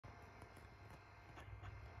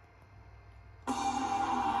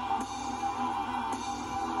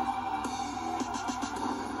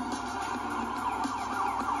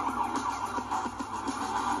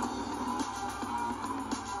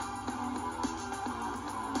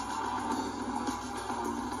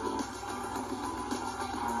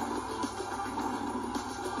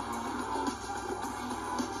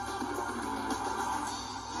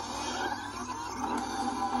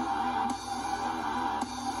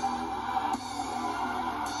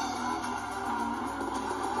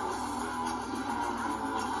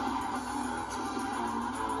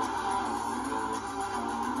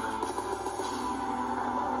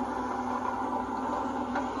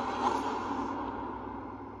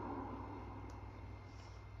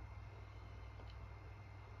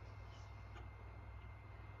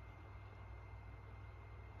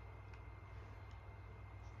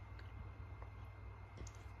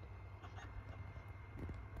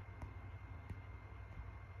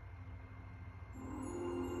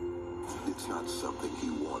not something he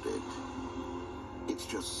wanted. It's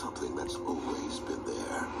just something that's always been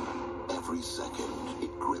there. Every second,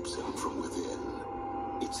 it grips him from within.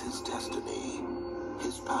 It's his destiny,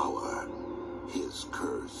 his power, his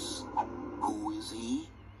curse. Who is he?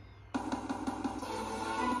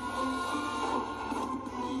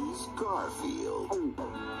 He's Garfield.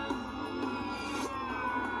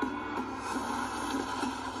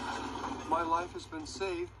 My life has been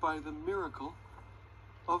saved by the miracle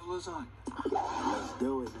of lasagna. Let's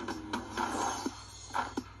do it.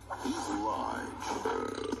 He's large.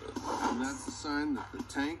 And that's a sign that the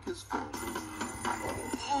tank is full.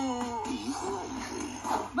 He's lazy.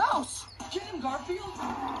 Mouse! Get him, Garfield!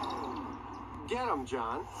 Get him,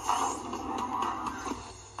 John.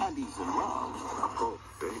 And he's in love. Oh,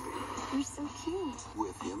 baby. You're so cute.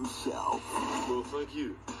 With himself. Well, thank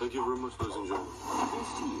you. Thank you very much, ladies and gentlemen.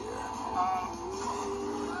 This year.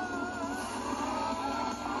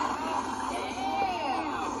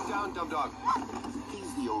 Down, dumb dog.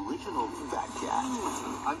 He's the original fat cat.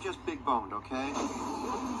 I'm just big boned, okay?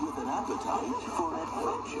 With an appetite for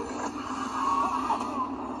adventure.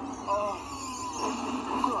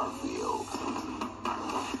 Garfield.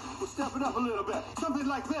 We'll step it up a little bit. Something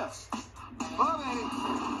like this. Oh, baby.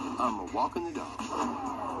 I'm a walking the dog.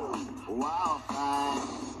 Wow.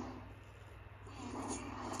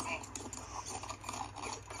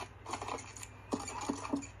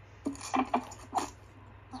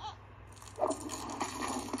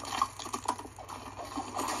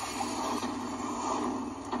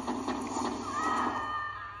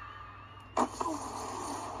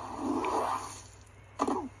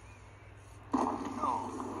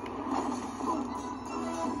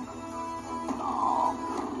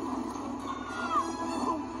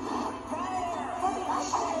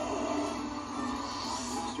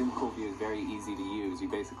 Extreme Cool View is very easy to use. You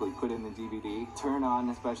basically put in the DVD, turn on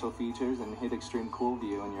the special features, and hit Extreme Cool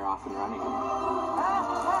View, and you're off and running.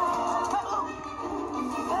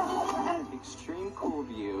 Extreme Cool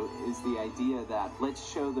View is the idea that let's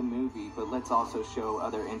show the movie, but let's also show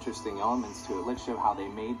other interesting elements to it. Let's show how they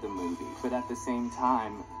made the movie, but at the same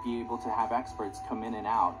time, be able to have experts come in and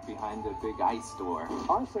out behind the big ice door.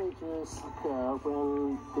 Ice ages occur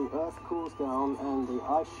when the Earth cools down and the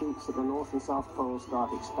ice sheets at the North and South Poles start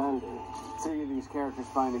expanding. See, these characters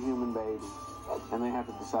find a human baby, and they have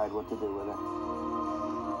to decide what to do with it.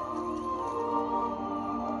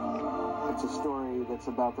 It's a story that's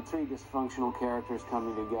about the three dysfunctional characters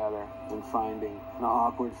coming together and finding an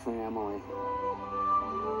awkward family.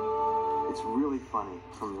 It's really funny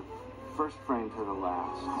from the first frame to the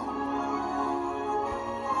last.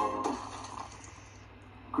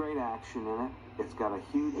 Great action in it. It's got a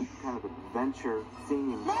huge kind of adventure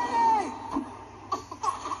theme.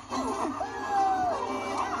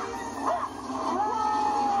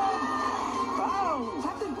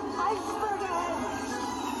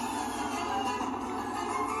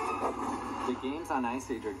 The games on Ice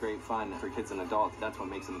Age are great fun for kids and adults. That's what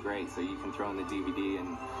makes them great. So you can throw in the DVD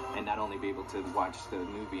and not only be able to watch the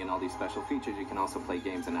movie and all these special features, you can also play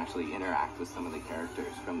games and actually interact with some of the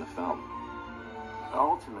characters from the film.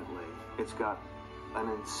 Ultimately, it's got an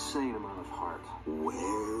insane amount of heart.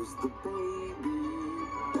 Where's the baby?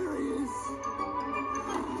 There he is.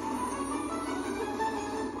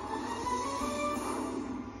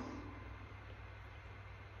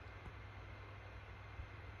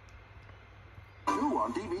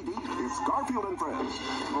 On DVD, it's Garfield and Friends.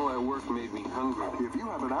 All that work made me hungry. If you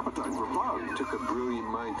have an appetite for fun, It took a brilliant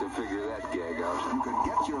mind to figure that gag out. you can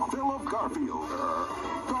get your fill of Garfield.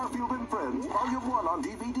 Garfield and Friends, Volume 1 on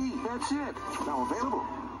DVD. That's it. Now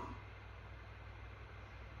available